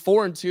likely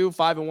 4-2,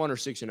 5-1, or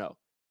 6-0.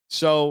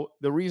 So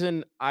the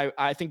reason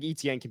I think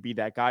Etienne can be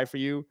that guy for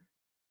you.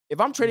 If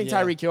I'm trading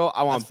Tyreek Hill,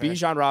 I want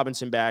Bijan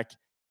Robinson back.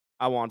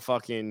 I want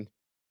fucking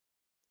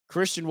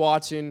Christian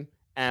Watson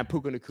and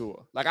Puka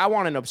Nacua. Like, I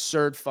want an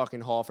absurd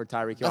fucking haul for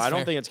Tyreek Hill. I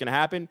don't think it's going to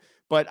happen,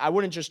 but I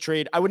would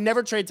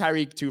never trade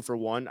Tyreek 2 for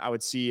 1. I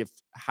would see if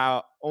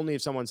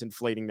someone's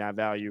inflating that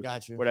value.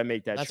 Gotcha. Would I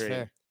make that That's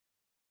trade?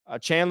 Fair.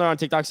 Chandler on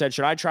TikTok said,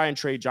 should I try and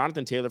trade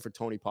Jonathan Taylor for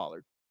Tony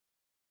Pollard?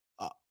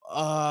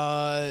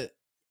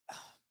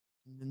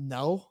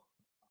 No.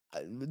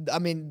 I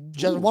mean,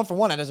 just 1 for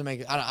 1, that doesn't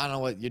make it. I don't know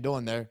what you're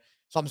doing there.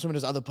 So I'm assuming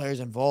there's other players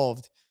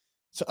involved.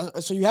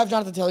 So you have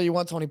Jonathan Taylor, you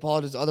want Tony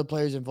Pollard, there's other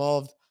players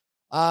involved.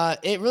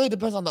 It really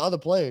depends on the other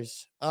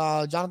players.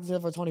 Jonathan Taylor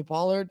for Tony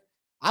Pollard,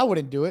 I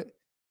wouldn't do it.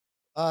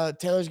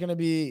 Taylor's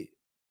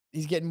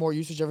he's getting more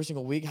usage every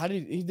single week.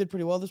 He did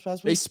pretty well this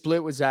past week. They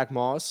split with Zach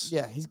Moss.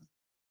 Yeah,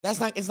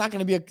 it's not going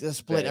to be a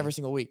split every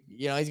single week.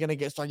 You know, he's going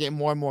to start getting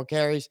more and more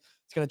carries.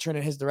 It's going to turn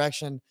in his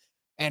direction.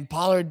 And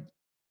Pollard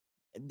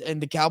and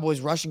the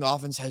Cowboys rushing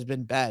offense has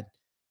been bad.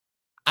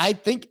 I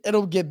think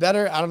it'll get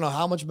better. I don't know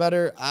how much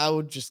better. I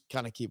would just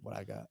kind of keep what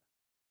I got.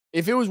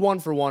 If it was 1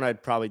 for 1,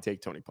 I'd probably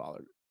take Tony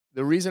Pollard.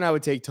 The reason I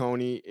would take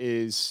Tony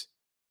is,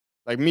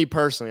 like, me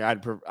personally,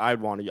 I'd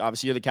want to.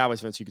 Obviously, you're the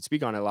Cowboys fan, so you could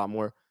speak on it a lot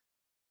more.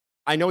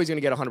 I know he's going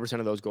to get 100%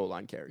 of those goal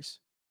line carries.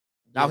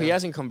 Now, he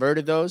hasn't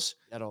converted those,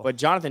 at all. But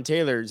Jonathan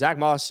Taylor, Zach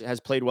Moss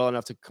has played well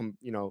enough to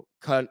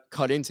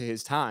cut into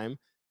his time.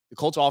 The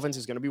Colts offense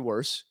is going to be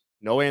worse.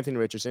 No Anthony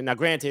Richardson. Now,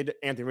 granted,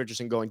 Anthony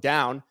Richardson going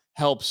down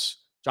helps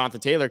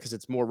Jonathan Taylor because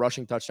it's more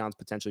rushing touchdowns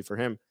potentially for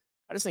him.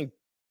 I just think,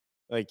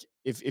 like,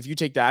 if you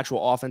take the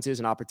actual offenses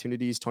and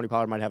opportunities, Tony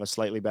Pollard might have a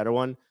slightly better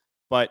one.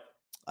 But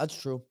that's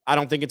true. I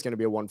don't think it's going to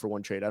be a 1 for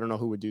 1 trade. I don't know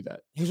who would do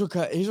that. Here's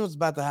what's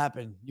about to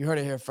happen. You heard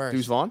it here first.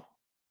 Deuce Vaughn?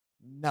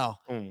 No.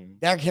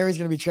 Derrick Henry's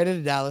going to be traded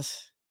to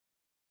Dallas.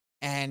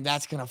 And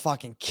that's going to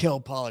fucking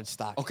kill Pollard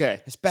stock.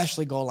 Okay.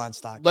 Especially goal line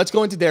stock. Let's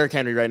go into Derrick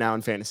Henry right now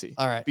in fantasy.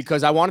 All right.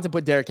 Because I wanted to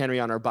put Derrick Henry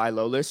on our buy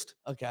low list.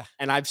 Okay.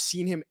 And I've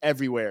seen him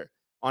everywhere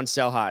on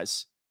sell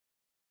highs,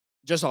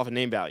 just off of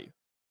name value.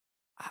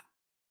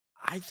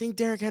 I think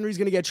Derrick Henry's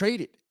going to get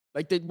traded.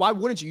 Like, why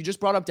wouldn't you? You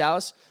just brought up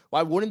Dallas.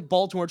 Why wouldn't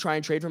Baltimore try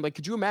and trade for him? Like,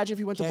 could you imagine if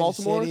he went to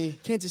Baltimore? City.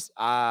 Kansas.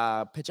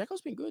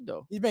 Pacheco's been good,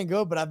 though. He's been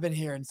good, but I've been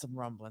hearing some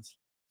rumblings.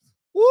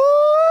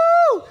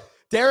 Woo!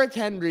 Derrick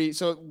Henry.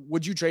 So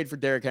would you trade for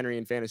Derrick Henry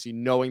in fantasy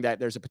knowing that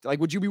there's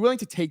would you be willing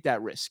to take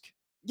that risk?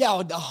 Yeah, I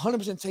would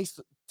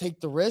 100% take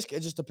the risk.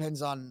 It just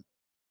depends on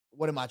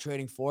what am I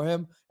trading for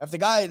him. If the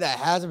guy that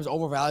has him is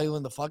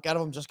overvaluing the fuck out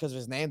of him just because of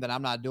his name, then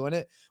I'm not doing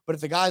it. But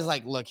if the guy's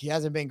like, look, he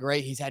hasn't been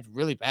great. He's had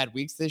really bad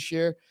weeks this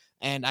year,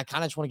 and I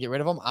kind of just want to get rid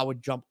of him, I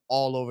would jump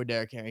all over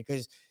Derrick Henry.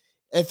 Because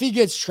if he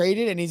gets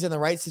traded and he's in the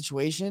right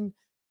situation,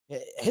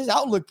 his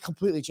outlook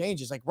completely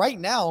changes. Like right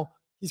now,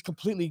 he's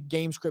completely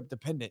game script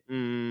dependent.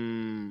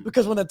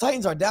 Because when the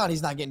Titans are down,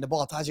 he's not getting the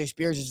ball. Tajay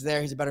Spears is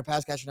there. He's a better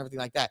pass catcher and everything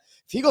like that.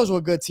 If he goes to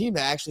a good team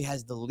that actually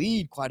has the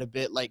lead quite a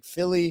bit, like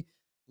Philly,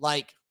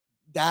 like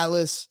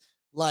Dallas,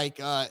 like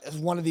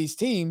one of these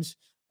teams,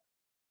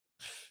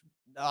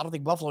 I don't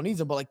think Buffalo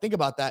needs him, but like think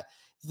about that.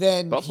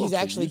 Then Buffalo he's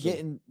actually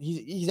getting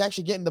he's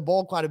actually getting the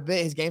ball quite a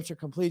bit. His game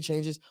completely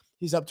changes.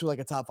 He's up to like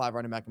a top 5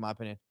 running back in my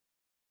opinion.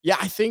 Yeah,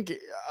 I think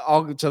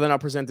I'll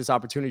present this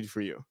opportunity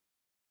for you.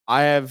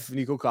 I have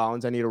Nico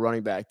Collins. I need a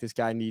running back. This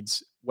guy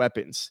needs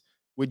weapons.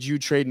 Would you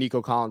trade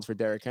Nico Collins for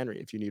Derrick Henry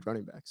if you need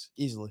running backs?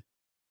 Easily.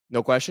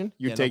 No question?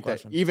 You'd take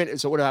that. Even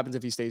so, what happens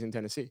if he stays in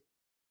Tennessee?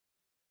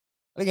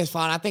 I think it's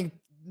fine. I think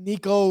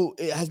Nico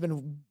has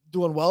been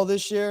doing well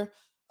this year.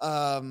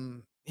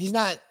 He's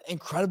not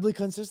incredibly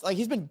consistent. Like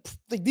he's been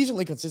like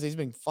decently consistent. He's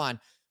been fine.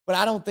 But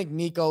I don't think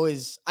Nico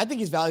is – I think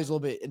his value is a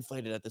little bit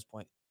inflated at this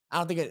point. I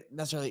don't think it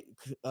necessarily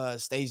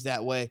stays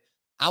that way.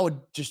 I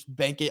would just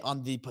bank it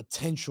on the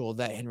potential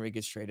that Henry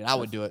gets traded. I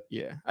would do it.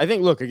 Yeah. I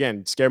think, look,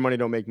 again, scare money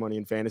don't make money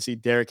in fantasy.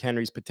 Derrick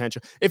Henry's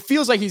potential. It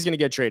feels like he's going to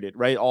get traded,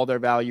 right? All their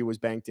value was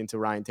banked into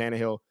Ryan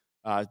Tannehill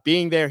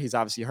being there. He's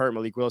obviously hurt.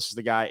 Malik Willis is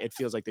the guy. It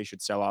feels like they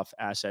should sell off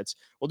assets.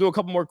 We'll do a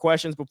couple more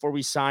questions before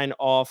we sign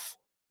off.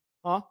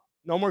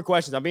 No more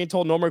questions. I'm being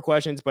told no more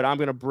questions, but I'm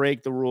going to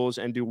break the rules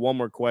and do one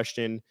more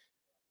question.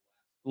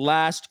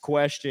 Last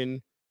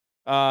question.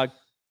 Let's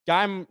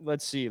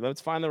see.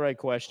 Let's find the right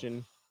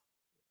question.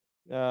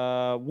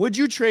 Would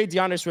you trade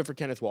DeAndre Swift for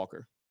Kenneth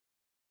Walker?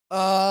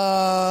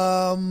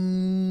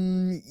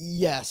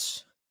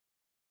 Yes.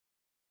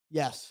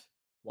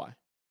 Why?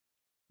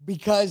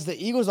 Because the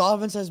Eagles'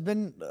 offense has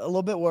been a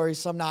little bit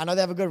worrisome. Now, I know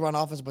they have a good run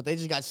offense, but they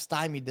just got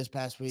stymied this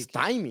past week.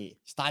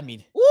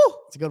 Stymied. Woo!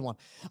 It's a good one.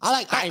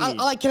 I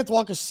like Kenneth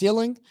Walker's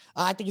ceiling.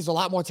 I think he's a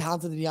lot more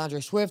talented than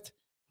DeAndre Swift.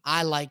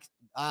 I like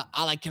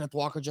Kenneth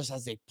Walker just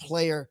as a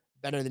player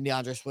better than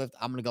DeAndre Swift.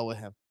 I'm going to go with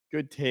him.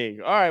 Good take.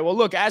 All right. Well,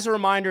 look, as a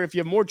reminder, if you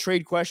have more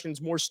trade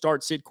questions, more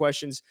start-sit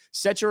questions,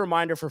 set your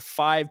reminder for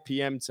 5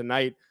 p.m.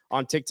 tonight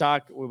on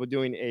TikTok. We'll be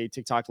doing a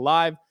TikTok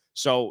live.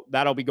 So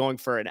that'll be going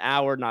for an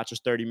hour, not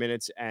just 30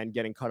 minutes, and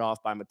getting cut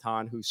off by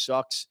Matan, who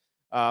sucks.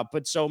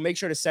 But so make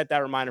sure to set that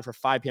reminder for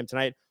 5 p.m.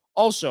 tonight.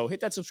 Also, hit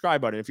that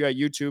subscribe button. If you're at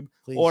YouTube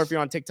or if you're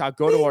on TikTok,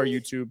 go to our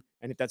YouTube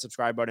and hit that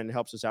subscribe button. It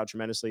helps us out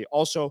tremendously.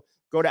 Also,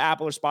 go to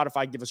Apple or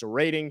Spotify, give us a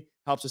rating,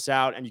 helps us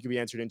out, and you can be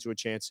entered into a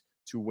chance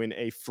to win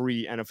a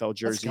free NFL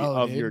jersey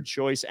your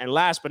choice. And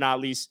last but not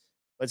least,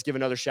 let's give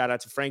another shout out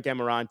to Frank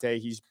Amarante.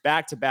 He's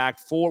back-to-back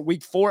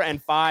week 4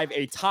 and 5,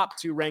 a top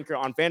 2 ranker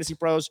on Fantasy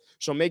Pros.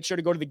 So make sure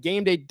to go to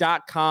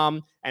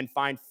thegameday.com and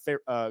find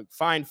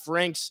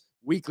Frank's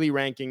weekly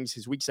rankings.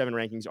 His week 7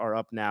 rankings are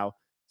up now.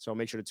 So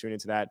make sure to tune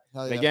into that.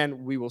 Yeah. And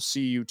again, we will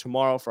see you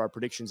tomorrow for our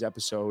predictions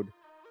episode.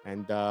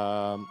 And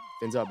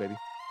fins up, baby.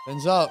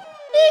 Fins up.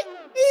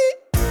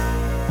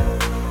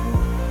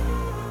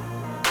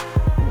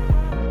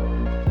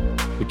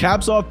 The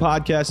Caps Off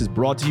podcast is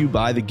brought to you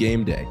by The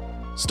Game Day,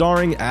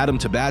 starring Adam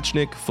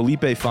Tabachnik,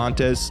 Felipe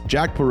Fontes,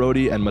 Jack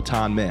Perotti, and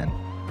Matan Man.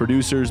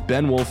 Producers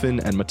Ben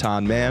Wolfen and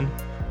Matan Man.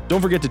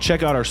 Don't forget to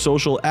check out our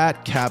social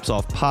at Caps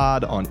Off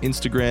Pod on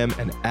Instagram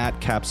and at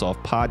Caps Off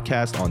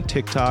Podcast on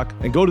TikTok.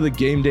 And go to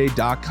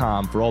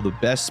thegameday.com for all the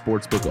best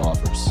sportsbook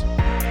offers.